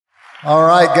All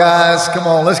right, guys, come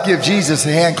on. Let's give Jesus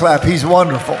a hand clap. He's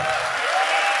wonderful.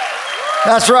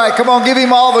 That's right. Come on, give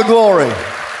him all the glory.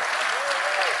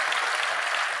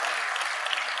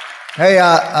 Hey,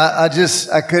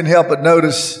 I couldn't help but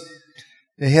notice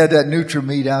they had that Nutra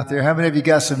meat out there. How many of you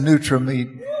got some Nutra meat?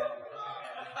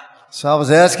 So I was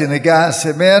asking the guy, I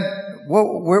said, man,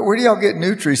 where do y'all get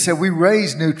Nutra? He said, we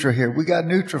raise Nutra here. We got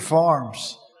Nutra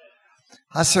farms.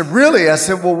 I said, really? I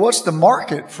said, well, what's the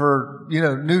market for,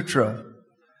 Nutra?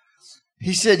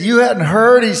 He said, you hadn't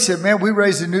heard? He said, man, we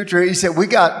raise the Nutra. He said, we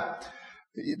got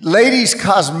ladies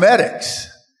cosmetics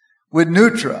with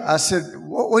Nutra. I said,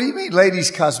 what do you mean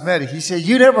ladies cosmetic? He said,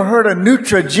 you never heard of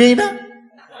Neutrogena?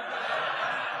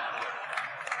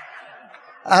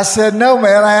 I said, no,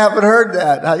 man, I haven't heard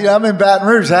that. I'm in Baton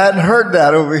Rouge. I hadn't heard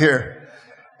that over here.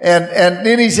 And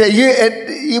then he said,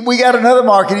 we got another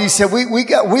market. He said,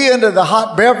 we into the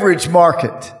hot beverage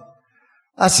market.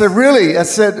 I said, really? I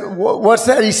said, what's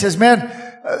that? He says, man,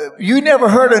 you never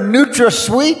heard of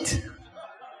NutraSweet?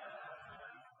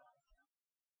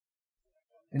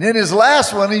 And then his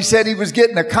last one, he said he was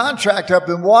getting a contract up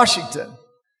in Washington.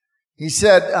 He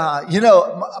said,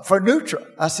 for Nutra.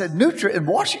 I said, Nutra in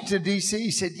Washington, D.C.?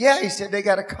 He said, yeah. He said, they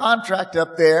got a contract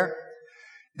up there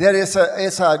that it's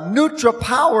a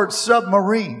Nutra-powered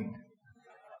submarine.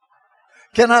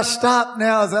 Can I stop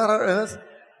now? Is that all right?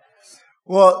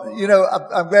 Well,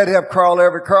 I'm glad to have Carl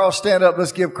Everett. Carl, stand up.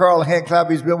 Let's give Carl a hand clap.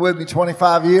 He's been with me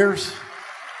 25 years.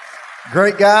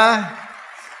 Great guy.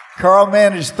 Carl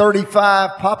managed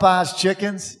 35 Popeyes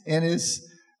chickens in his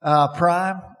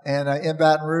prime and in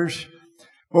Baton Rouge.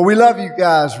 Well, we love you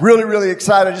guys. Really, really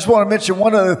excited. I just want to mention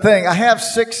one other thing. I have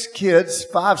 6 kids,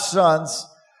 5 sons,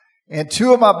 and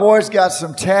 2 of my boys got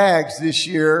some tags this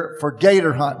year for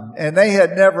gator hunting. And they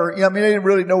had never, they didn't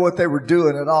really know what they were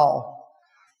doing at all.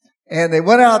 And they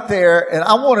went out there, and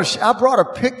I brought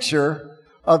a picture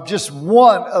of just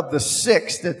one of the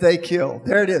 6 that they killed.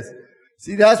 There it is.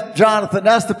 See, that's Jonathan.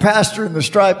 That's the pastor in the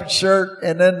striped shirt.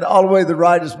 And then all the way to the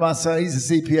right is my son.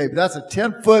 He's a CPA. But that's a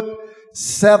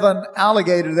 10'7"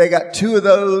 alligator. They got 2 of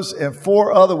those and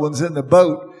 4 other ones in the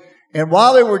boat. And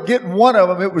while they were getting one of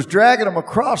them, it was dragging them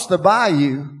across the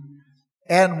bayou.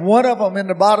 And one of them in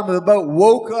the bottom of the boat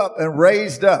woke up and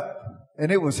raised up.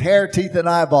 And it was hair, teeth, and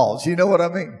eyeballs. You know what I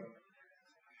mean?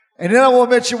 And then I want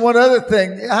to mention one other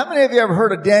thing. How many of you ever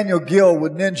heard of Daniel Gill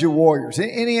with Ninja Warriors?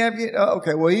 Any of you?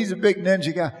 Okay, well, he's a big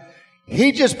ninja guy.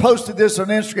 He just posted this on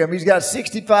Instagram. He's got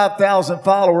 65,000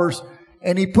 followers,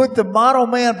 and he put the Model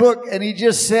Man book, and he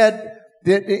just said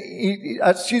that,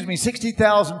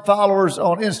 60,000 followers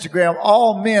on Instagram,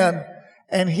 all men,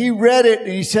 and he read it,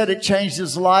 and he said it changed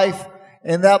his life,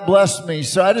 and that blessed me.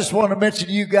 So I just want to mention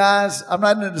to you guys, I'm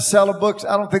not into selling books.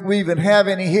 I don't think we even have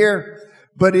any here.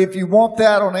 But if you want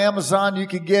that on Amazon, you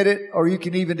can get it, or you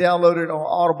can even download it on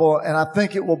Audible, and I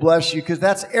think it will bless you because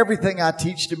that's everything I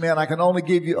teach to men. I can only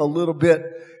give you a little bit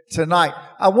tonight.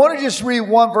 I want to just read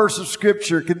one verse of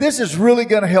Scripture because this is really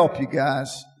going to help you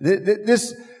guys.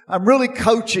 I'm really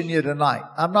coaching you tonight.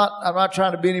 I'm not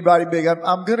trying to be anybody big.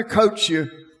 I'm going to coach you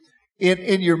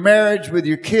in your marriage, with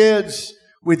your kids,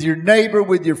 with your neighbor,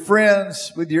 with your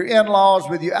friends, with your in-laws,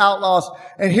 with your outlaws.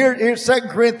 And here's 2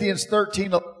 Corinthians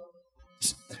 13.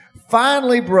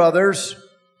 Finally, brothers,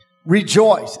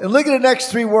 rejoice. And look at the next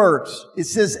 3 words. It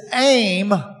says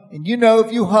aim, and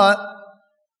if you hunt,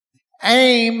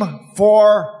 aim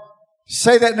for,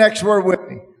 say that next word with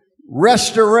me,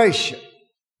 restoration.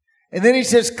 And then he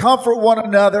says comfort one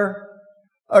another,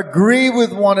 agree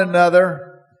with one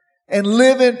another, and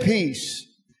live in peace.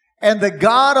 And the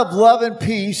God of love and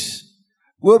peace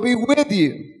will be with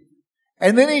you.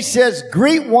 And then he says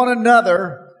greet one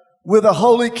another with a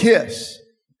holy kiss.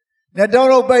 Now,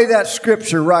 don't obey that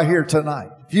scripture right here tonight.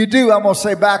 If you do, I'm going to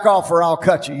say back off or I'll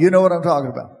cut you. You know what I'm talking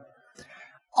about.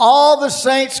 All the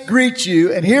saints greet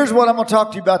you. And here's what I'm going to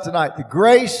talk to you about tonight. The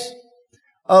grace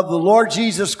of the Lord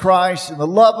Jesus Christ and the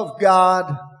love of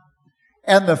God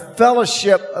and the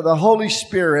fellowship of the Holy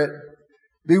Spirit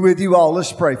be with you all.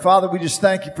 Let's pray. Father, we just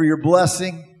thank you for your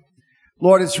blessing.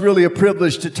 Lord, it's really a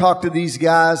privilege to talk to these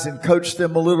guys and coach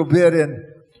them a little bit in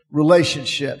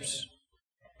relationships.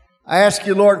 I ask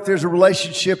you, Lord, if there's a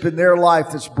relationship in their life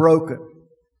that's broken,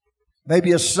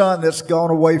 maybe a son that's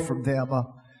gone away from them,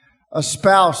 a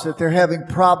spouse that they're having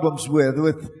problems with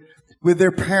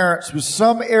their parents, with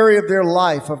some area of their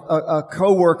life, a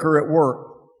coworker at work.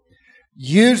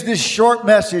 Use this short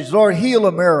message, Lord, heal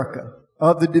America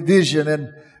of the division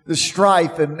and the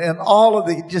strife and all of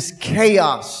the just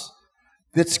chaos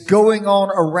that's going on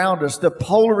around us, the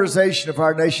polarization of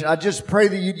our nation. I just pray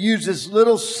that you'd use this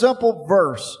little simple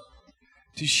verse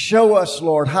to show us,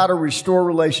 Lord, how to restore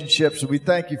relationships. And we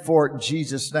thank you for it in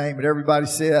Jesus' name. And everybody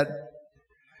said,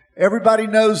 everybody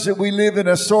knows that we live in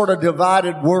a sort of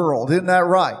divided world. Isn't that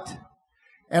right?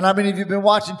 And I mean, if you've been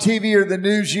watching TV or the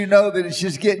news, you know that it's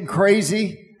just getting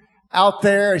crazy out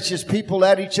there. It's just people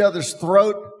at each other's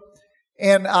throat.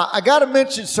 And I got to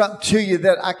mention something to you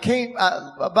that I came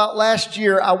about last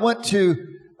year. I went to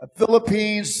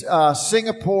Philippines,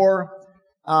 Singapore,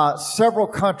 several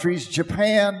countries,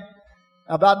 Japan.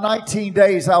 About 19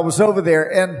 days I was over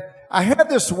there, and I had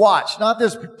this watch, not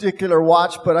this particular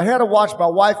watch, but I had a watch my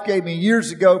wife gave me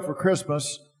years ago for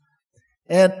Christmas.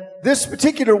 And this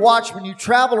particular watch, when you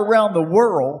travel around the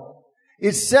world,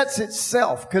 it sets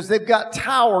itself because they've got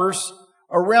towers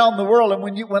around the world.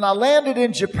 And when I landed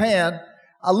in Japan,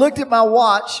 I looked at my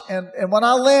watch, and when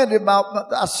I landed,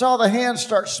 I saw the hand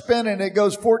start spinning. It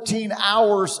goes 14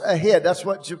 hours ahead. That's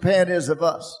what Japan is of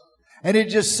us. And it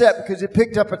just set because it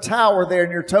picked up a tower there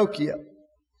near Tokyo.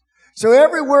 So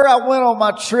everywhere I went on my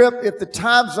trip, if the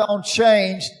time zone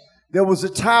changed, there was a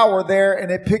tower there and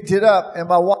it picked it up and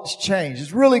my watch changed.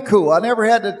 It's really cool. I never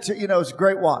had to, it's a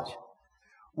great watch.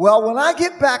 Well, when I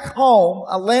get back home,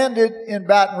 I landed in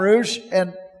Baton Rouge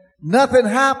and nothing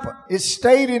happened. It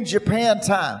stayed in Japan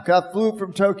time because I flew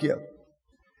from Tokyo.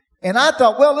 And I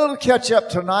thought, well, it'll catch up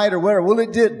tonight or whatever. Well,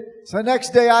 it didn't. So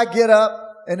next day I get up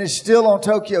and it's still on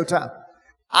Tokyo time.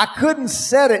 I couldn't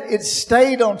set it. It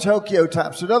stayed on Tokyo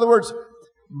time. So in other words,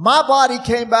 my body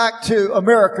came back to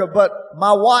America, but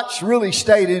my watch really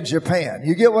stayed in Japan.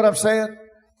 You get what I'm saying?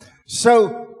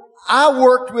 So I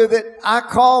worked with it. I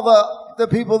called the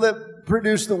people that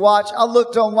produced the watch. I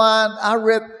looked online. I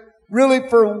read really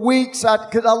for weeks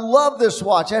because I love this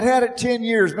watch. I'd had it 10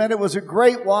 years, man. It was a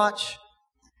great watch.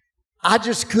 I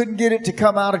just couldn't get it to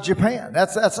come out of Japan.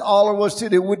 That's all there was to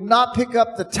it. It would not pick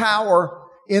up the tower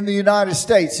in the United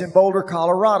States in Boulder,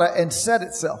 Colorado and set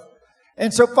itself.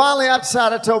 And so finally I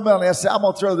decided, I told Melanie, I said, I'm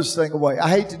going to throw this thing away. I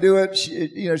hate to do it.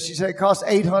 She said it costs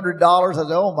 $800. I said,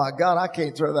 oh my God, I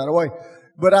can't throw that away.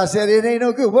 But I said, it ain't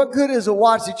no good. What good is a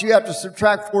watch that you have to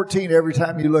subtract 14 every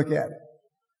time you look at it?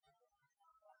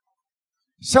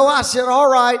 So I said, all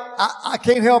right, I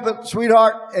can't help it,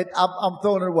 sweetheart. I'm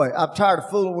throwing it away. I'm tired of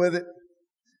fooling with it.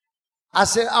 I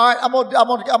said, all right, I'm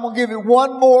gonna give it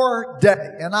one more day.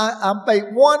 And I made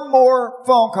one more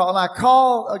phone call. And I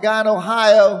called a guy in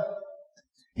Ohio.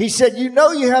 He said, you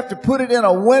have to put it in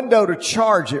a window to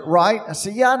charge it, right? I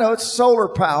said, yeah, I know, it's solar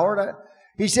powered.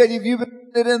 He said, if you've been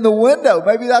it in the window,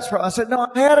 maybe that's right. I said, no,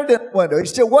 I had it in the window. He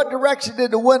said, what direction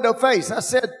did the window face? I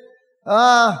said,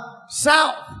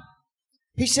 south.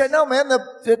 He said, no, man,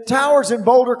 the tower's in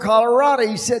Boulder, Colorado.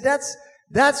 He said,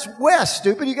 that's west,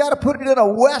 stupid. You got to put it in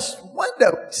a west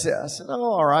window, he said. I said, oh,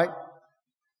 all right.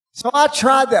 So I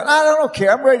tried that. I don't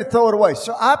care. I'm ready to throw it away.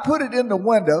 So I put it in the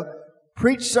window,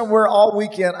 preached somewhere all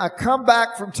weekend. I come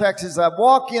back from Texas. I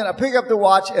walk in, I pick up the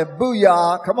watch, and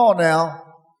booyah, come on now.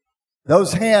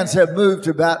 Those hands have moved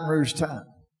to Baton Rouge time.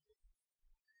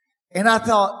 And I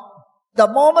thought, the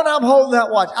moment I'm holding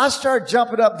that watch, I started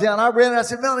jumping up and down. I ran and I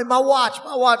said, Melanie, my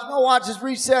watch is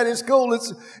reset. It's cool.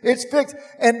 It's fixed.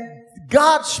 And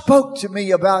God spoke to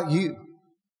me about you.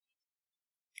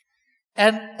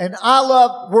 And I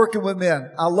love working with men.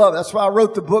 I love it. That's why I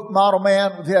wrote the book Model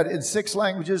Man. We've had it in 6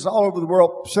 languages all over the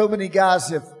world. So many guys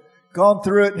have gone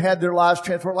through it and had their lives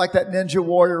transformed, like that ninja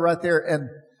warrior right there. And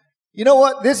you know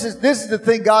what? This is the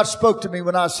thing God spoke to me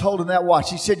when I was holding that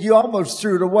watch. He said, you almost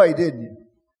threw it away, didn't you?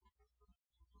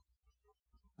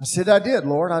 I said, I did,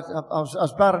 Lord. I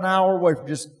was about an hour away from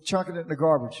just chunking it in the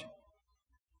garbage.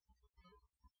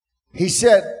 He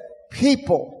said,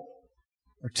 people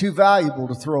are too valuable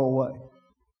to throw away.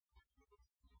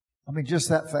 I mean, just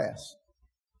that fast.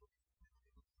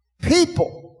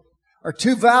 People are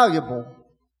too valuable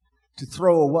to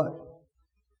throw away.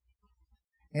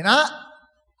 And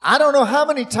I don't know how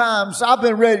many times I've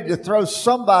been ready to throw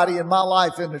somebody in my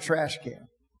life in the trash can.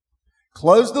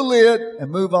 Close the lid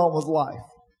and move on with life.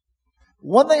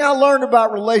 One thing I learned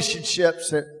about relationships,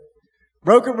 that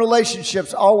broken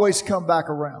relationships always come back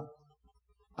around.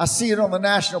 I see it on the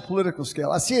national political scale.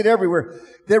 I see it everywhere.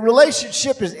 The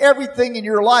relationship is everything in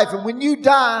your life. And when you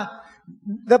die,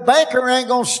 the banker ain't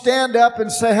going to stand up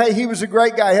and say, hey, he was a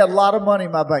great guy. He had a lot of money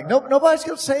in my bank. Nobody's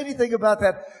going to say anything about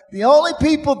that. The only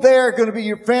people there are going to be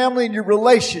your family and your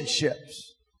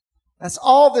relationships. That's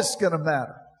all that's going to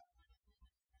matter.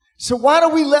 So why do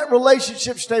we let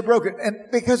relationships stay broken? And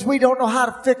because we don't know how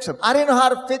to fix them. I didn't know how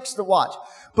to fix the watch.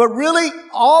 But really,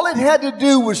 all it had to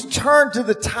do was turn to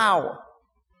the tower.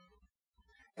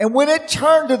 And when it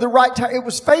turned to the right tower, it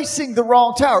was facing the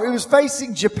wrong tower. It was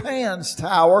facing Japan's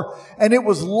tower, and it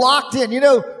was locked in. You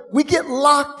know, we get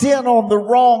locked in on the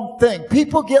wrong thing.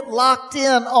 People get locked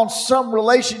in on some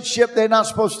relationship they're not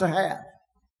supposed to have.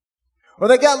 Or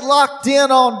they got locked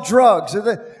in on drugs. Or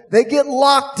they get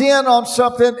locked in on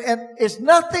something, and there's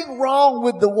nothing wrong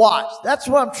with the watch. That's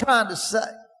what I'm trying to say.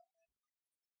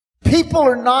 People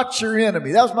are not your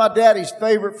enemy. That was my daddy's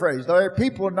favorite phrase.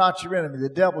 People are not your enemy. The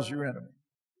devil's your enemy.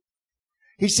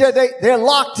 He said they're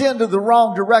locked into the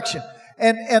wrong direction.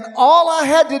 And all I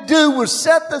had to do was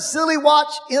set the silly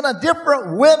watch in a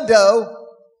different window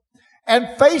and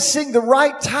facing the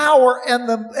right tower, and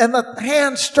the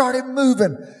hand started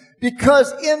moving.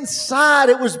 Because inside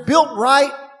it was built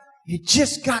right, it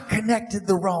just got connected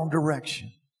the wrong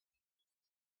direction.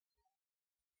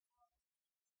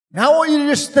 Now I want you to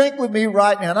just think with me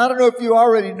right now. And I don't know if you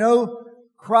already know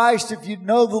Christ, if you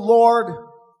know the Lord,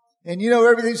 and you know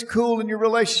everything's cool in your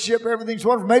relationship, everything's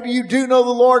wonderful. Maybe you do know the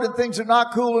Lord and things are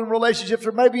not cool in relationships,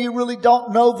 or maybe you really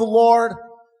don't know the Lord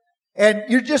and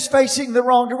you're just facing the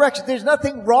wrong direction. There's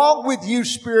nothing wrong with you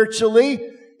spiritually,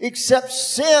 except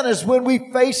sin is when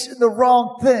we face the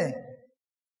wrong thing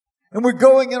and we're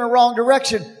going in a wrong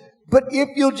direction. But if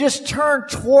you'll just turn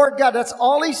toward God, that's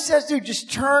all He says to do.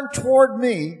 Just turn toward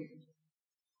me.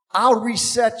 I'll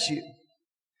reset you.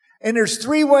 And there's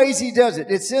 3 ways He does it.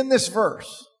 It's in this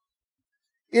verse.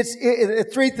 It's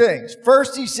 3 things.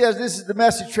 First, He says, this is the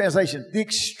Message translation, the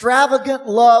extravagant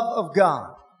love of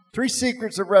God. 3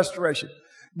 secrets of restoration.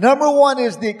 Number 1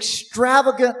 is the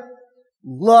extravagant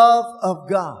love of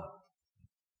God.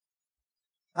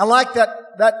 I like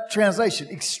that translation,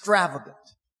 extravagant.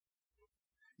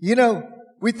 You know,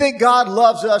 we think God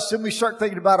loves us, and we start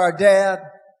thinking about our dad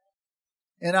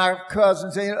and our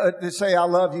cousins. They say, I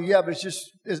love you. Yeah, but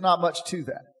there's not much to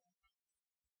that.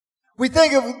 We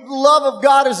think of the love of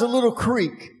God as a little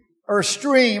creek or a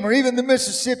stream or even the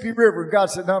Mississippi River. God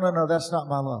said, no, that's not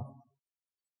my love.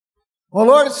 Well,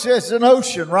 Lord, it says an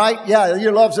ocean, right? Yeah,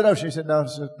 your love's an ocean. He said, no,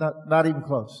 it's not even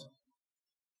close.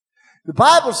 The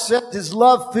Bible said His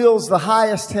love fills the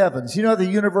highest heavens. You know, the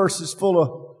universe is full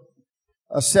of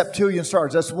a septillion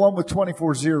stars. That's 1 with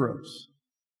 24 zeros.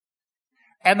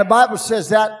 And the Bible says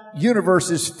that universe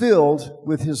is filled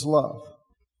with His love.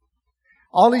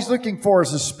 All He's looking for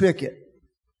is a spigot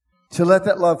to let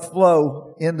that love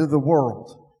flow into the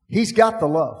world. He's got the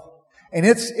love. And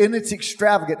it's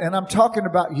extravagant. And I'm talking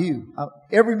about you.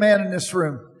 Every man in this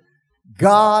room.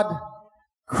 God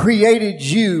created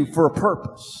you for a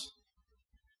purpose.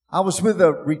 I was with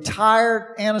a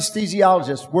retired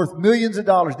anesthesiologist worth millions of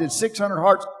dollars, did 600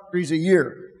 heart surgeries a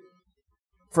year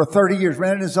for 30 years,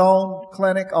 ran his own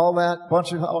clinic, all that,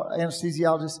 bunch of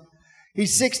anesthesiologists.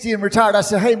 He's 60 and retired. I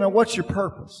said, hey man, what's your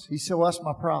purpose? He said, well, that's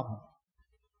my problem.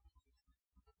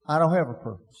 I don't have a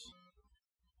purpose.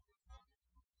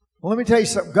 Well, let me tell you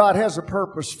something. God has a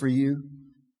purpose for you.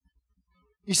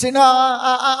 You say, no,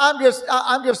 I'm just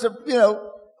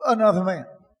another man.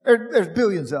 There's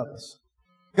billions of us.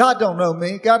 God don't know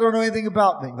me. God don't know anything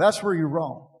about me. That's where you're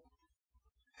wrong.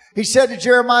 He said to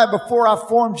Jeremiah, before I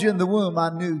formed you in the womb, I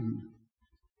knew you.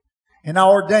 And I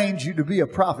ordained you to be a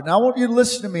prophet. Now I want you to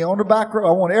listen to me on the back row.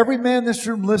 I want every man in this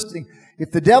room listening.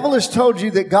 If the devil has told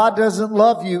you that God doesn't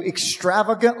love you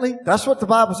extravagantly, that's what the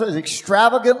Bible says,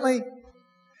 extravagantly,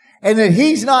 and that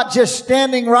He's not just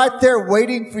standing right there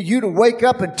waiting for you to wake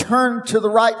up and turn to the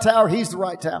right tower. He's the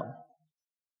right tower.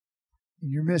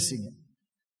 And you're missing it.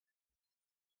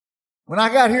 When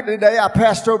I got here today, I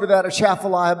passed over that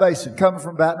Atchafalaya Basin, coming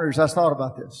from Baton Rouge. I thought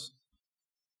about this.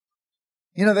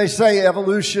 You know, they say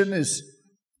evolution is,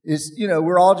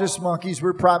 we're all just monkeys.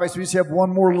 We're primates. We just have one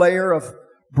more layer of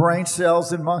brain cells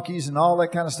than monkeys and all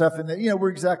that kind of stuff. And, we're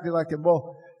exactly like them.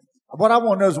 Well, what I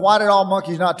want to know is, why did all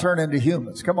monkeys not turn into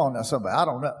humans? Come on now, somebody. I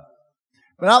don't know.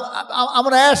 But I'm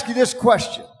going to ask you this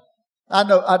question. I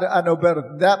know better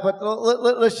than that, but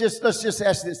let's just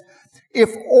ask this. If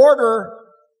order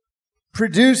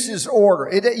produces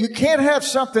order. You can't have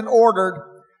something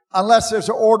ordered unless there's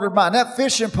an ordered mind. That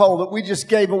fishing pole that we just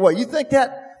gave away. You think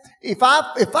that if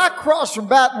I cross from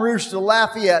Baton Rouge to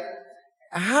Lafayette,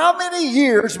 how many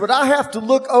years would I have to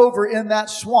look over in that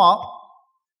swamp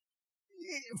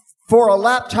for a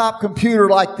laptop computer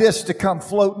like this to come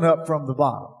floating up from the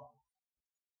bottom?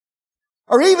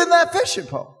 Or even that fishing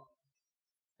pole.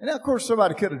 And of course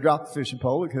somebody could have dropped the fishing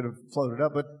pole. It could have floated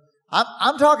up, but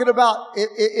I'm talking about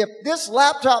if this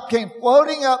laptop came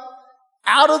floating up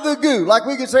out of the goo, like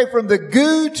we could say from the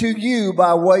goo to you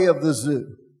by way of the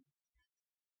zoo.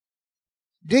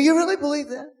 Do you really believe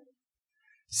that?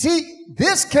 See,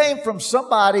 this came from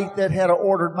somebody that had an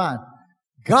ordered mind.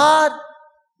 God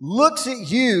looks at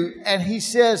you and He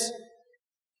says,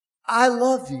 I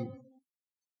love you.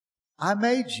 I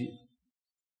made you.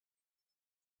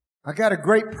 I got a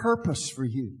great purpose for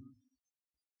you.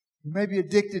 You may be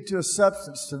addicted to a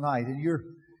substance tonight, and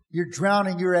you're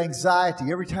drowning your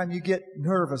anxiety. Every time you get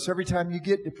nervous, every time you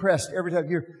get depressed, every time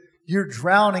you're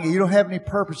drowning it. You don't have any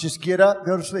purpose. Just get up,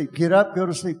 go to sleep. Get up, go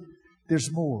to sleep.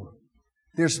 There's more.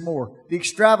 There's more. The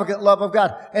extravagant love of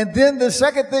God. And then the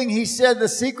second thing he said, the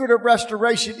secret of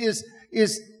restoration is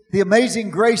the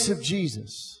amazing grace of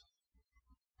Jesus.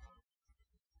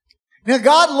 Now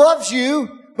God loves you,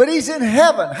 but He's in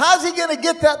heaven. How's He going to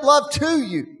get that love to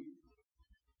you?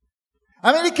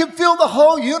 I mean, He can fill the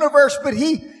whole universe, but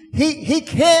He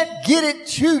can't get it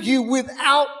to you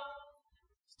without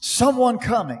someone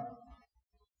coming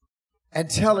and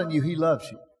telling you He loves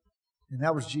you. And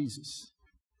that was Jesus.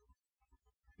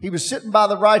 He was sitting by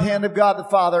the right hand of God the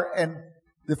Father, and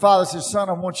the Father said, Son,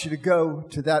 I want you to go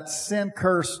to that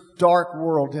sin-cursed, dark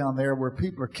world down there where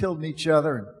people are killing each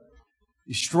other and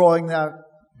destroying that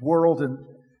world. And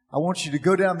I want you to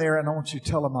go down there, and I want you to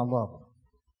tell them I love them.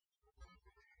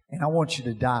 And I want you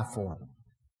to die for them.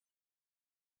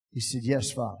 He said,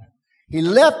 yes, Father. He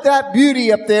left that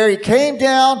beauty up there. He came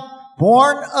down,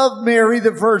 born of Mary,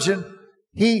 the Virgin.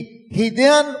 He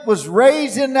then was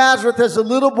raised in Nazareth as a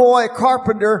little boy, a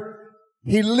carpenter.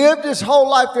 He lived his whole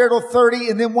life there till 30,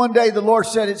 and then one day the Lord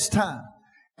said, it's time.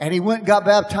 And he went and got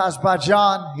baptized by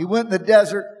John. He went in the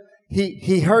desert.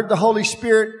 He heard the Holy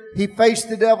Spirit. He faced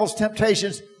the devil's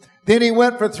temptations. Then he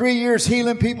went for 3 years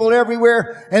healing people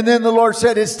everywhere. And then the Lord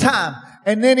said, it's time.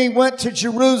 And then he went to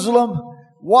Jerusalem,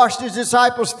 washed his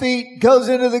disciples' feet, goes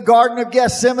into the Garden of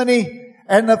Gethsemane.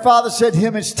 And the Father said to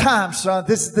him, it's time, son.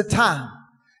 This is the time.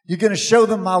 You're going to show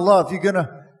them my love.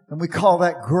 And we call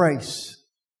that grace.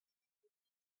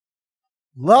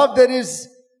 Love that is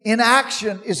in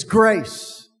action is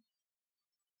grace.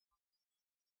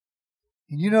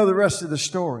 And you know the rest of the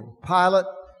story.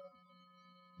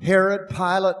 Herod,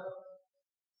 Pilate,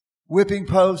 whipping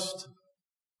post,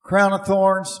 crown of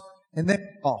thorns, and then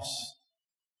cross.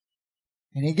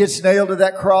 And he gets nailed to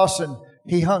that cross, and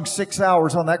he hung 6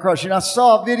 hours on that cross. You know, I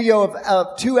saw a video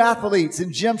of two athletes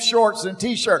in gym shorts and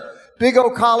t-shirt, big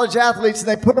old college athletes, and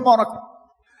they put them on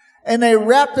and they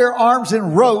wrapped their arms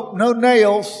in rope, no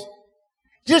nails,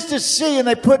 just to see, and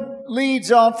they put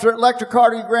leads on for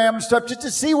electrocardiogram and stuff, just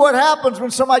to see what happens when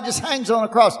somebody just hangs on a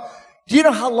cross. Do you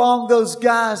know how long those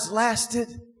guys lasted?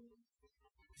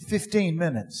 15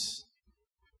 minutes.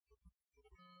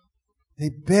 They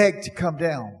begged to come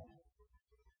down.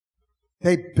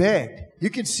 They begged.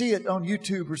 You can see it on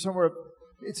YouTube or somewhere.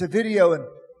 It's a video, and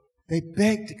they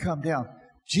begged to come down.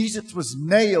 Jesus was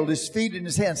nailed, his feet and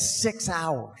his hands, 6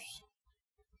 hours.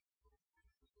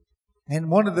 And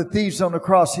one of the thieves on the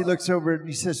cross, he looks over and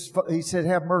he said,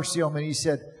 have mercy on me. He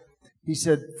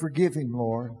said, forgive him,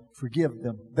 Lord. Forgive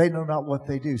them. They know not what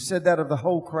they do. Said that of the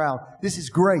whole crowd. This is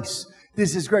grace.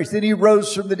 This is grace. Then he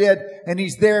rose from the dead, and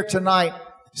he's there tonight,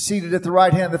 seated at the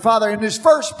right hand of the Father. And his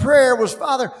first prayer was,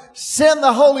 Father, send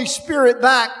the Holy Spirit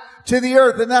back to the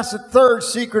earth. And that's the third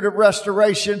secret of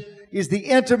restoration, is the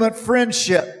intimate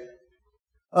friendship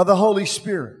of the Holy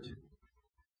Spirit.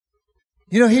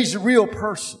 You know, He's a real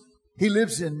person. He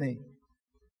lives in me.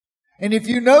 And if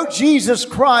you know Jesus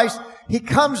Christ, He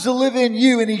comes to live in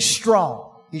you, and He's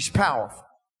strong. He's powerful.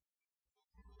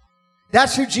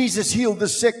 That's who Jesus healed the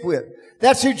sick with.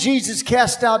 That's who Jesus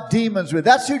cast out demons with.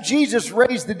 That's who Jesus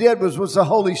raised the dead with, was the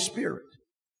Holy Spirit.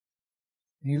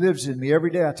 And He lives in me.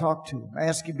 Every day I talk to Him. I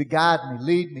ask Him to guide me,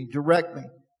 lead me, direct me.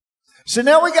 So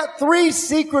now we got 3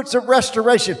 secrets of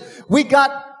restoration. We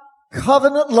got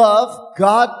covenant love.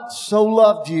 God so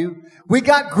loved you. We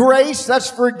got grace.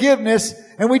 That's forgiveness.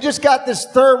 And we just got this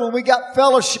third one. We got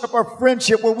fellowship or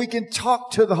friendship where we can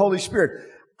talk to the Holy Spirit.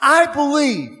 I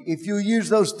believe if you use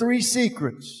those 3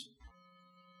 secrets,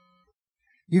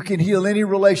 you can heal any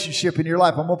relationship in your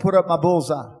life. I'm going to put up my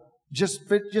bullseye. Just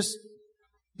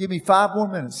give me 5 more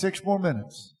minutes, 6 more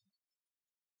minutes.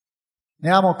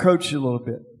 Now I'm going to coach you a little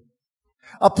bit.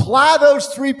 Apply those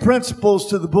 3 principles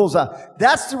to the bullseye.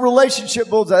 That's the relationship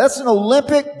bullseye. That's an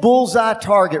Olympic bullseye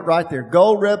target right there.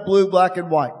 Gold, red, blue, black, and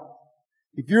white.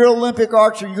 If you're an Olympic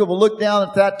archer, you're going to look down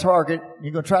at that target.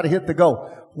 You're going to try to hit the goal.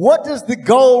 What does the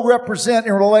goal represent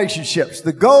in relationships?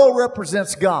 The goal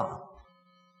represents God.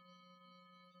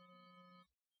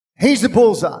 He's the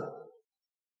bullseye.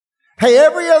 Hey,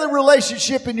 every other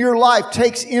relationship in your life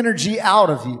takes energy out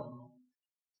of you.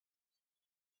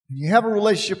 When you have a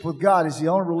relationship with God, is the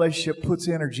only relationship that puts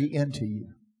energy into you.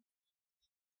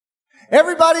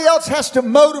 Everybody else has to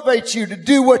motivate you to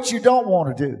do what you don't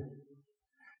want to do.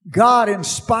 God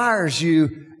inspires you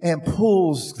and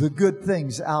pulls the good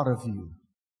things out of you.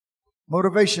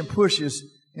 Motivation pushes,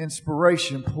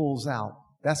 inspiration pulls out.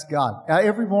 That's God.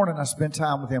 Every morning I spend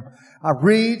time with Him. I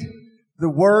read the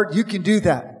Word. You can do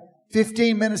that.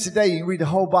 15 minutes a day, you can read the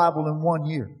whole Bible in 1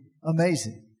 year.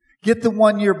 Amazing. Get the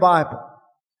 1 year Bible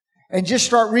and just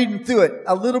start reading through it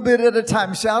a little bit at a time.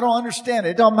 You say, I don't understand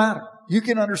it. It don't matter. You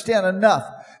can understand enough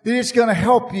that it's going to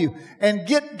help you. And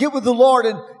get with the Lord.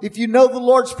 And if you know the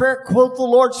Lord's Prayer, quote the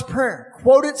Lord's Prayer.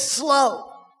 Quote it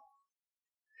slow.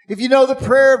 If you know the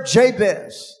prayer of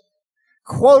Jabez,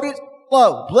 quote it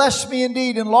slow. Bless me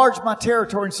indeed, enlarge my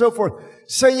territory, and so forth.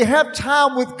 So you have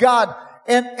time with God.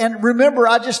 And remember,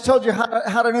 I just told you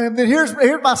how to know Him. Then here's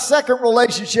my second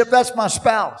relationship. That's my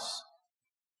spouse.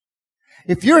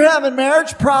 If you're having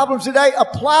marriage problems today,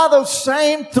 apply those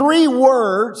same 3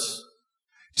 words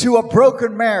to a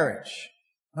broken marriage.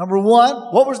 Number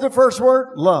 1, what was the first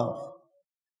word? Love.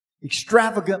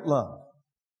 Extravagant love.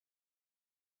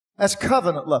 That's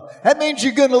covenant love. That means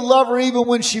you're going to love her even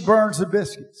when she burns the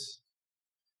biscuits.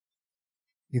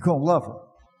 You're going to love her.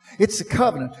 It's a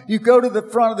covenant. You go to the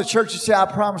front of the church and say, I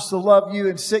promise to love you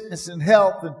in sickness and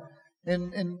health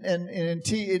and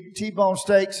T-bone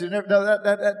steaks. And no,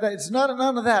 it's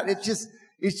none of that.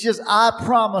 It's just, I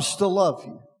promise to love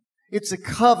you. It's a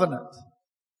covenant.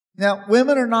 Now,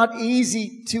 women are not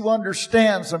easy to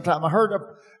understand sometimes. I heard a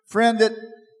friend that,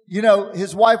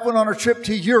 his wife went on a trip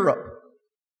to Europe.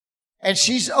 And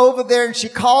she's over there and she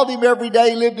called him every day.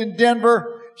 He lived in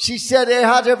Denver. She said, hey,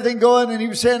 how's everything going? And he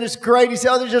was saying, it's great. He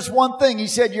said, oh, there's just one thing. He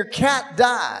said, your cat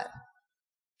died.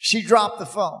 She dropped the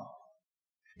phone.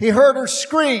 He heard her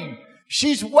scream.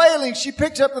 She's wailing. She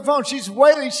picks up the phone. She's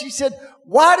wailing. She said,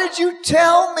 why did you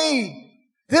tell me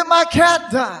that my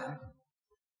cat died?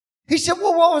 He said,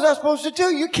 well, what was I supposed to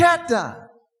do? Your cat died.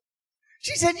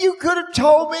 She said, you could have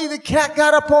told me the cat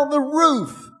got up on the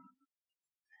roof.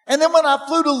 And then when I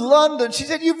flew to London, she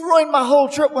said, you've ruined my whole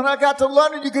trip. When I got to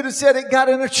London, you could have said it got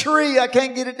in a tree. I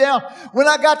can't get it down. When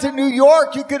I got to New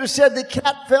York, you could have said the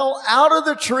cat fell out of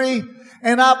the tree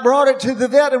and I brought it to the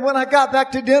vet. And when I got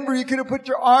back to Denver, you could have put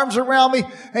your arms around me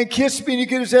and kissed me. And you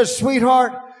could have said,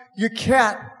 sweetheart, your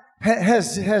cat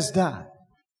has died.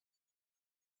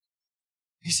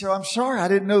 He said, I'm sorry. I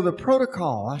didn't know the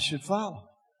protocol I should follow.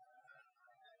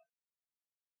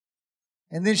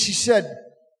 And then she said,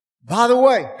 by the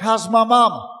way, how's my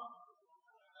mama?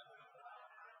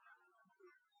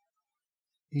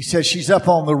 He said, she's up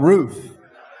on the roof.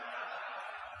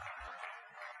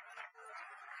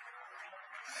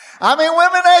 I mean,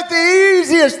 women ain't the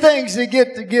easiest things to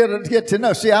get to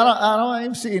know. See, I don't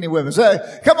even see any women. Say,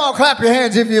 come on, clap your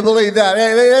hands if you believe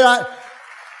that.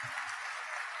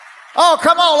 Oh,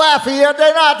 come on, Lafayette.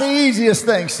 They're not the easiest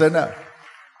things to know.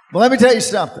 But let me tell you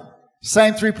something.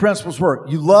 Same 3 principles work.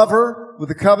 You love her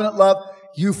with a covenant love.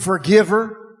 You forgive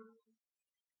her.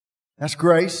 That's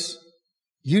grace.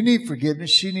 You need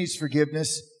forgiveness. She needs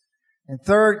forgiveness. And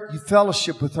third, you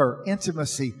fellowship with her.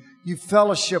 Intimacy. You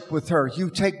fellowship with her.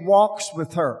 You take walks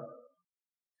with her.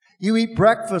 You eat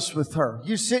breakfast with her.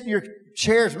 You sit in your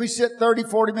chairs. We sit 30,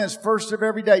 40 minutes first of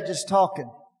every day just talking.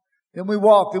 Then we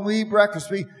walk. Then we eat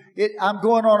breakfast. I'm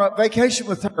going on a vacation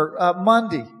with her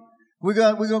Monday. We're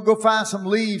going to go find some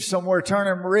leaves somewhere, turn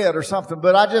them red or something.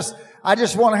 But I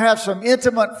just want to have some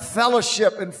intimate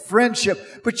fellowship and friendship.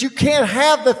 But you can't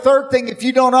have the third thing if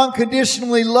you don't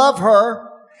unconditionally love her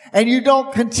and you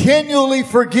don't continually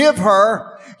forgive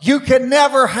her. You can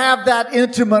never have that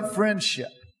intimate friendship.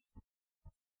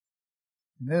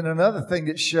 And then another thing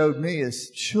that showed me is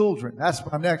children. That's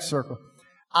my next circle.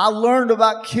 I learned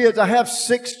about kids. I have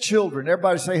 6 children.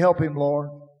 Everybody say, help him, Lord.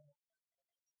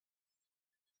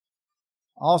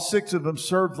 All 6 of them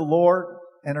serve the Lord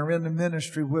and are in the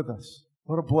ministry with us.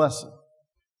 What a blessing.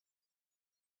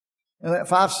 And I have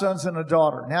 5 sons and a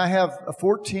daughter. Now I have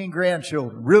 14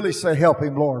 grandchildren. Really say, help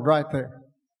him, Lord, right there.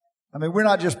 I mean, we're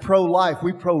not just pro-life.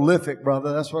 We're prolific,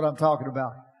 brother. That's what I'm talking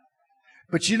about.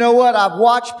 But you know what? I've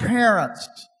watched parents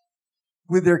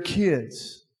with their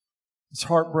kids. It's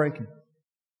heartbreaking.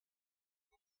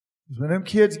 Because when them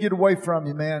kids get away from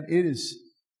you, man,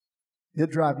 it'll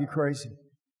drive you crazy.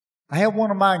 I had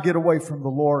one of mine get away from the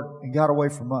Lord and got away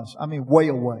from us. I mean, way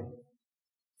away.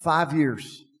 5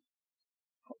 years.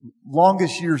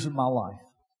 Longest years of my life.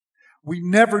 We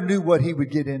never knew what he would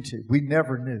get into. We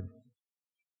never knew.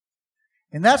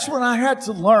 And that's when I had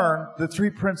to learn the 3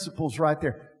 principles right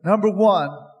there. Number 1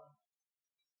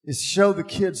 is show the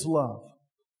kids love.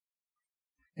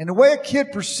 And the way a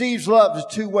kid perceives love is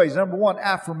 2 ways. Number 1,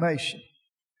 affirmation.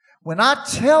 When I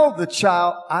tell the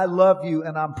child, I love you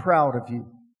and I'm proud of you,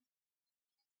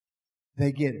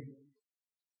 they get it.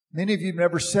 Many of you have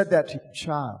never said that to your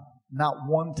child. Not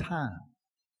one time.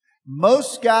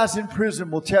 Most guys in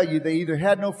prison will tell you they either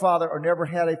had no father or never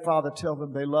had a father tell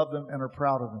them they love them and are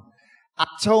proud of them. I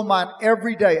told mine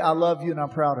every day, I love you and I'm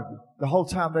proud of you. The whole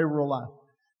time they were alive.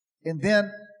 And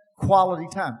then quality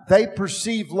time. They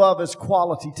perceive love as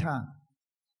quality time.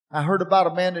 I heard about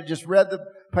a man that just read the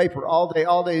paper all day,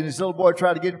 and his little boy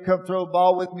tried to get him to come throw a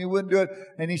ball with him. He wouldn't do it.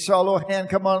 And he saw a little hand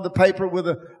come onto the paper with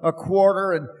a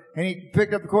quarter, and he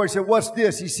picked up the quarter. He said, "What's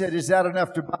this?" He said, "Is that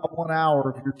enough to buy 1 hour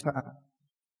of your time?"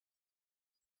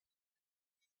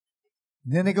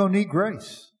 And then they're going to need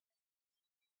grace.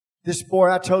 This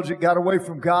boy, I told you, got away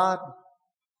from God.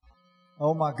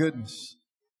 Oh my goodness.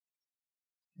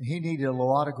 He needed a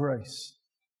lot of grace.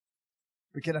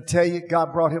 But can I tell you,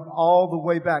 God brought him all the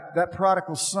way back. That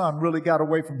prodigal son really got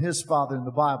away from his father in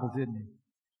the Bible, didn't he?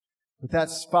 But that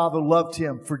father loved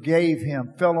him, forgave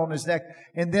him, fell on his neck.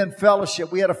 And then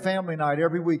fellowship. We had a family night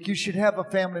every week. You should have a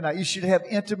family night. You should have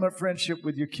intimate friendship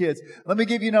with your kids. Let me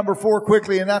give you number 4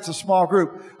 quickly, and that's a small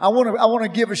group. I want to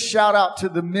give a shout out to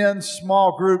the men's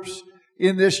small groups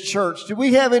in this church. Do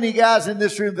we have any guys in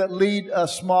this room that lead a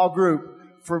small group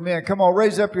for men? Come on,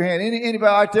 raise up your hand.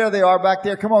 Anybody right there? They are back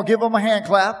there. Come on, give them a hand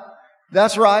clap.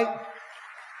 That's right.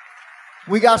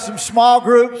 We got some small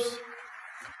groups.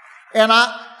 And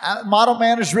Model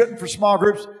Man is written for small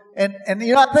groups. And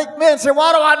you know, I think men say,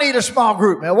 why do I need a small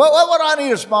group, man? What do I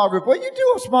need a small group? Well, you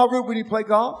do a small group when you play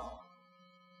golf.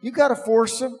 You got a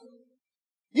foursome.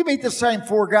 You meet the same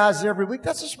 4 guys every week.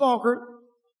 That's a small group.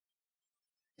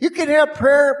 You can have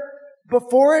prayer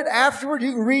before it, afterward.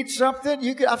 You can read something.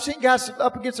 I've seen guys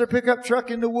up against their pickup truck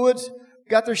in the woods,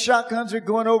 got their shotguns. They're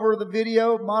going over the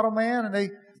video Model Man, and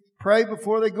they pray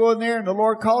before they go in there, and the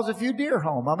Lord calls a few deer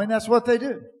home. I mean, that's what they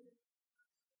do.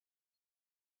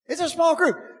 It's a small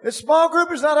group. A small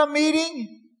group is not a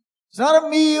meeting. It's not a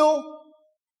meal.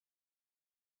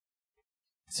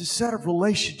 It's a set of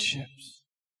relationships.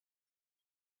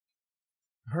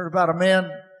 I heard about a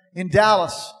man in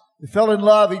Dallas. He fell in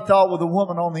love, he thought, with a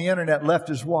woman on the internet, left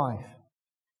his wife.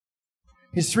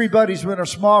 His 3 buddies were in a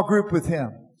small group with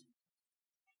him.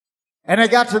 And they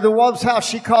got to the woman's house.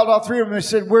 She called all 3 of them and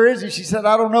said, "Where is he?" She said,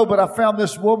 "I don't know, but I found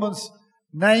this woman's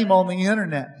name on the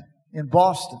internet in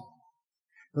Boston."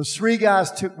 Those 3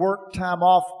 guys took work time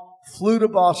off, flew to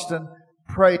Boston,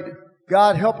 prayed,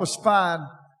 "God, help us find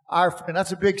our friend."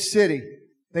 That's a big city.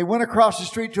 They went across the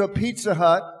street to a Pizza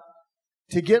Hut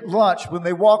to get lunch. When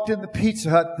they walked in the Pizza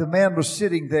Hut, the man was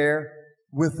sitting there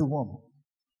with the woman.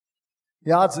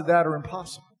 The odds of that are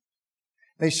impossible.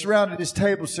 They surrounded his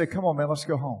table and said, "Come on, man, let's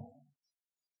go home."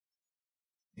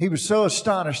 He was so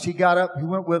astonished. He got up, he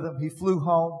went with them, he flew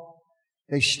home.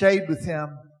 They stayed with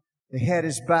him. They had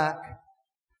his back.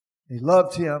 They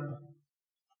loved him.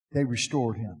 They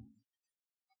restored him.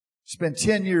 It's been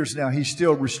 10 years now. He's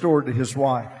still restored to his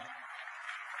wife.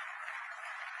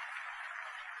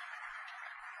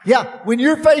 Yeah, when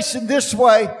you're facing this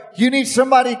way, you need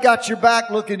somebody got your back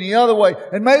looking the other way.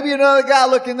 And maybe another guy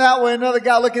looking that way, another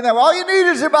guy looking that way. All you need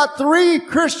is about 3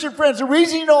 Christian friends. The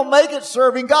reason you don't make it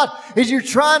serving God is you're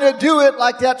trying to do it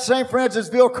like that St.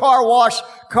 Francisville car wash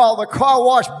called the car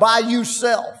wash by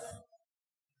yourself.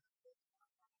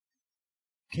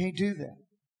 Can't do that.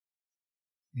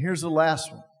 Here's the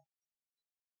last one.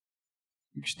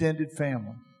 Extended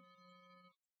family.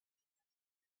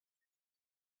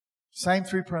 Same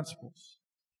 3 principles.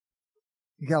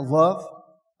 You got to love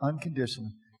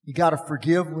unconditionally. You got to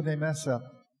forgive when they mess up.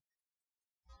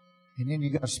 And then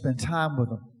you got to spend time with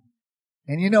them.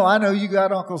 And you know, I know you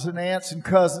got uncles and aunts and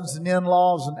cousins and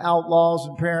in-laws and outlaws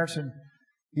and parents, and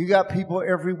you got people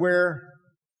everywhere.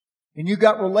 And you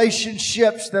got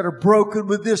relationships that are broken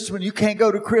with this one. You can't go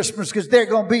to Christmas because they're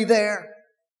going to be there.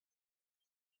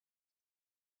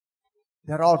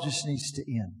 That all just needs to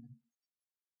end.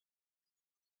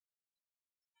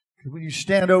 Because when you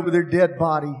stand over their dead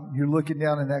body, and you're looking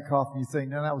down in that coffin, you think,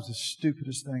 "Now that was the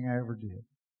stupidest thing I ever did."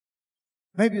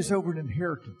 Maybe it's over an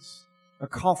inheritance, a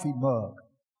coffee mug,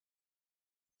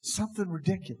 something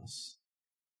ridiculous.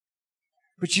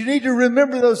 But you need to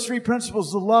remember those 3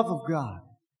 principles: the love of God.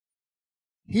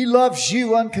 He loves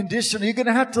you unconditionally. You're going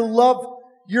to have to love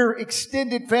your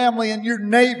extended family and your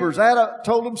neighbors. I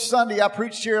told them Sunday, I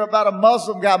preached here about a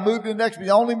Muslim guy moved in next to me,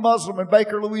 the only Muslim in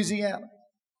Baker, Louisiana.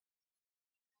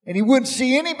 And he wouldn't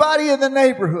see anybody in the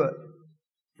neighborhood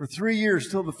for 3 years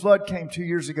till the flood came 2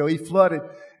 years ago. He flooded.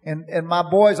 And my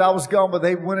boys, I was gone, but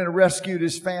they went and rescued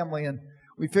his family. And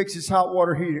we fixed his hot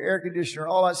water heater, air conditioner,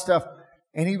 all that stuff.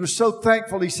 And he was so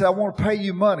thankful. He said, "I want to pay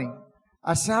you money."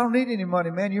 I said, "I don't need any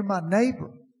money, man. You're my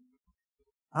neighbor.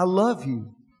 I love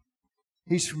you."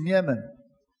 He's from Yemen.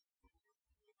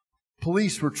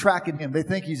 Police were tracking him. They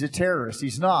think he's a terrorist.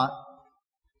 He's not.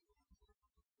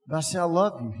 But I said, I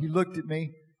love you. He looked at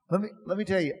me. Let me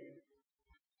tell you,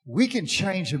 we can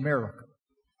change America.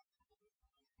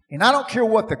 And I don't care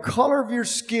what the color of your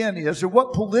skin is or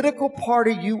what political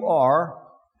party you are,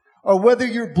 or whether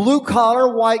you're blue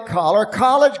collar, white collar,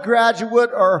 college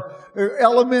graduate, or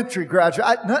elementary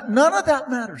graduate. None of that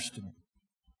matters to me.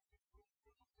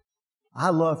 I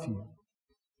love you.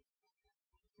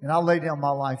 And I'll lay down my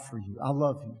life for you. I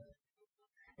love you.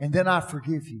 And then I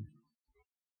forgive you.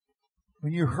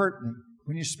 When you hurt me,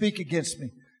 when you speak against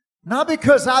me. Not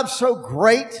because I'm so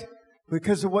great,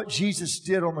 because of what Jesus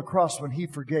did on the cross when He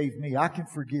forgave me. I can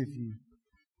forgive you.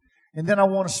 And then I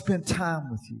want to spend time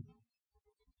with you.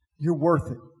 You're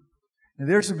worth it. And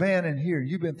there's a man in here,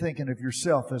 you've been thinking of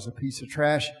yourself as a piece of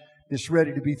trash that's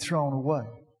ready to be thrown away.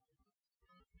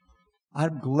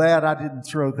 I'm glad I didn't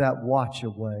throw that watch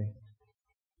away.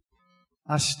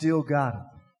 I still got it.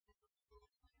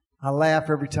 I laugh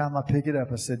every time I pick it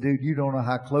up. I said, dude, you don't know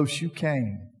how close you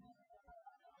came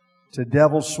to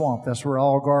Devil's Swamp. That's where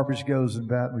all garbage goes in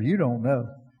Baton Rouge. You don't know.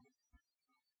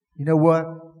 You know what?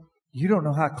 You don't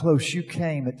know how close you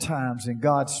came at times, and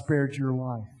God spared your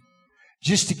life.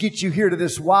 Just to get you here to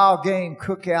this wild game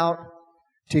cookout,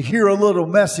 to hear a little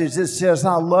message that says,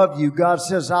 I love you. God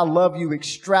says, I love you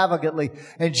extravagantly.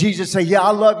 And Jesus said, yeah,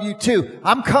 I love you too.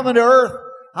 I'm coming to earth.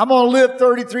 I'm going to live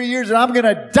 33 years and I'm going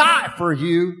to die for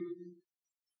you.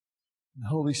 And the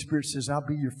Holy Spirit says, I'll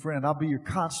be your friend. I'll be your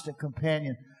constant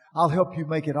companion. I'll help you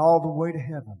make it all the way to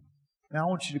heaven. Now I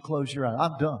want you to close your eyes.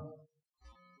 I'm done.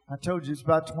 I told you it's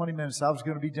about 20 minutes. I was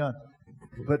going to be done.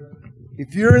 But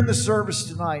if you're in the service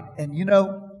tonight and you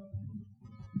know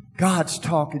God's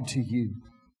talking to you,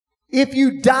 if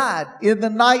you died in the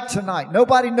night tonight,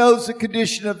 nobody knows the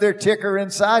condition of their ticker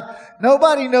inside.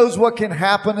 Nobody knows what can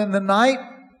happen in the night.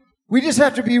 We just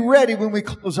have to be ready when we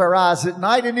close our eyes at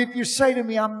night. And if you say to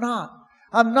me, I'm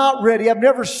not ready. I've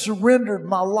never surrendered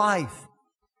my life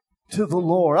to the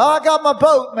Lord. Oh, I got my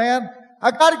boat, man.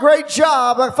 I got a great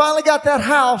job. I finally got that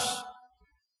house.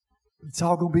 It's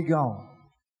all going to be gone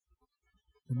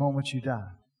the moment you die.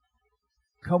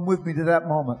 Come with me to that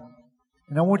moment.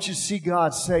 And I want you to see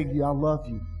God saying to you, I love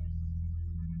you.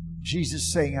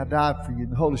 Jesus saying, I died for you.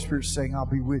 And the Holy Spirit saying, I'll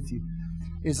be with you.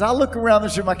 As I look around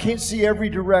this room, I can't see every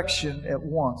direction at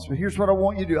once. But here's what I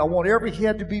want you to do. I want every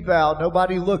head to be bowed,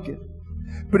 nobody looking.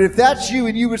 But if that's you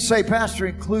and you would say, Pastor,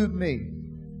 include me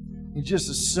in just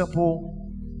a simple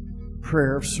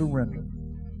prayer of surrender.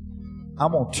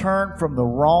 I'm going to turn from the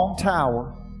wrong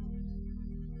tower,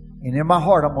 and in my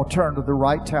heart, I'm going to turn to the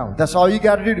right tower. That's all you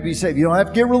got to do to be saved. You don't have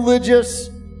to get religious.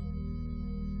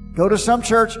 Go to some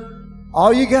church.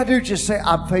 All you got to do is just say,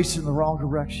 I'm facing the wrong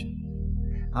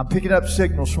direction. I'm picking up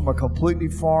signals from a completely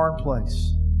foreign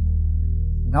place.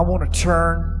 And I want to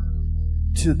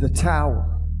turn to the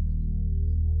tower,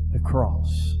 the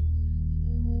cross.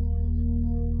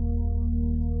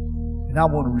 And I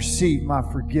want to receive my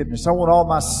forgiveness. I want all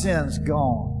my sins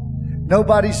gone.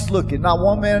 Nobody's looking. Not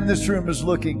one man in this room is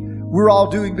looking. We're all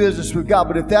doing business with God.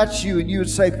 But if that's you and you would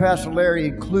say, Pastor Larry,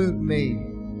 include me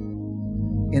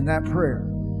in that prayer.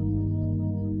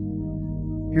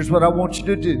 Here's what I want you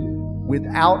to do.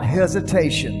 Without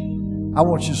hesitation, I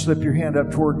want you to slip your hand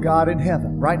up toward God in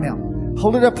heaven right now.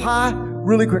 Hold it up high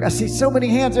really quick. I see so many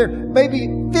hands there. Maybe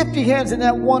 50 hands in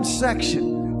that one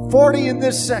section. 40 in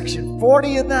this section.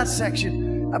 40 in that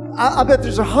section. I bet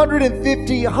there's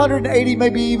 150, 180,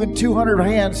 maybe even 200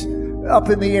 hands up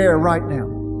in the air right now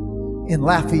in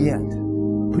Lafayette.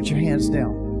 Put your hands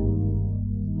down.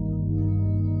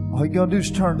 All you're going to do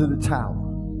is turn to the tower.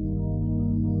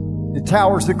 The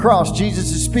tower's the cross.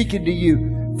 Jesus is speaking to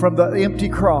you from the empty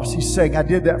cross. He's saying, I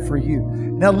did that for you.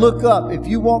 Now look up. If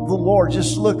you want the Lord,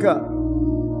 just look up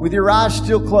with your eyes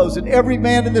still closed. And every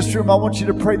man in this room, I want you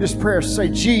to pray this prayer. Say,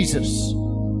 Jesus.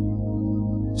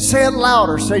 Say it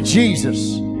louder. Say,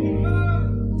 Jesus.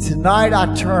 Tonight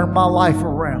I turn my life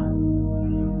around.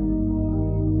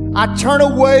 I turn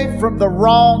away from the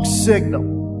wrong signal,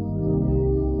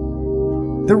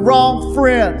 the wrong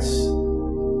friends,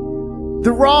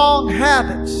 the wrong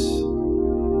habits,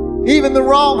 even the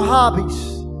wrong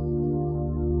hobbies.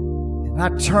 And I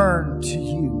turn to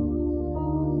you,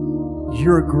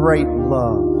 your great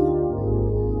love,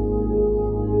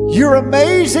 your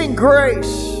amazing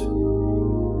grace,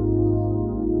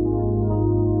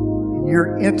 and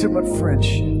your intimate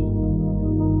friendship.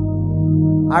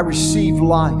 I receive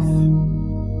life.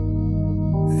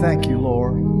 Thank you,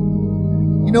 Lord.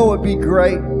 You know what would be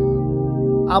great?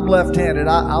 I'm left-handed.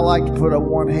 I like to put up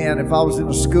one hand. If I was in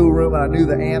a schoolroom and I knew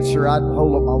the answer, I'd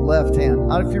hold up my left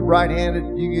hand. If you're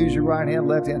right-handed, you use your right hand,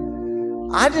 left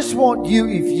hand. I just want you,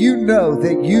 if you know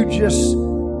that you just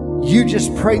you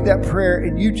just prayed that prayer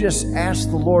and you just asked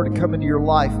the Lord to come into your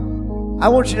life. I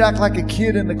want you to act like a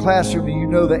kid in the classroom and you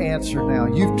know the answer now.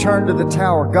 You've turned to the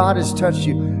tower. God has touched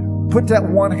you. Put that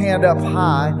one hand up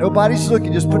high. Nobody's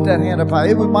looking. Just put that hand up high.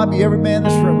 It might be every man in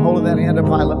this room holding that hand up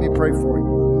high. Let me pray for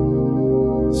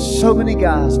you. So many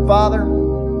guys. Father,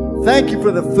 thank you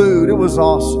for the food. It was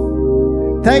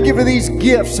awesome. Thank you for these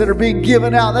gifts that are being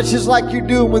given out. That's just like you're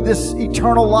doing with this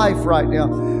eternal life right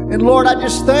now. And Lord, I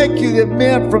just thank you that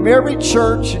men from every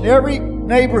church and every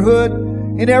neighborhood,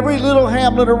 in every little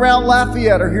hamlet around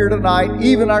Lafayette are here tonight,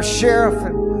 even our sheriff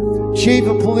and chief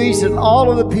of police and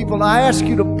all of the people. And I ask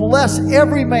you to bless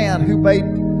every man who made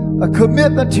a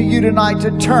commitment to you tonight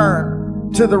to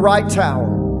turn to the right tower.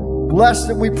 Bless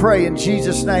them, we pray, in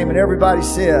Jesus' name. And everybody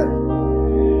said,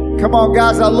 come on,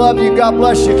 guys, I love you. God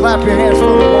bless you. Clap your hands for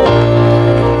the Lord.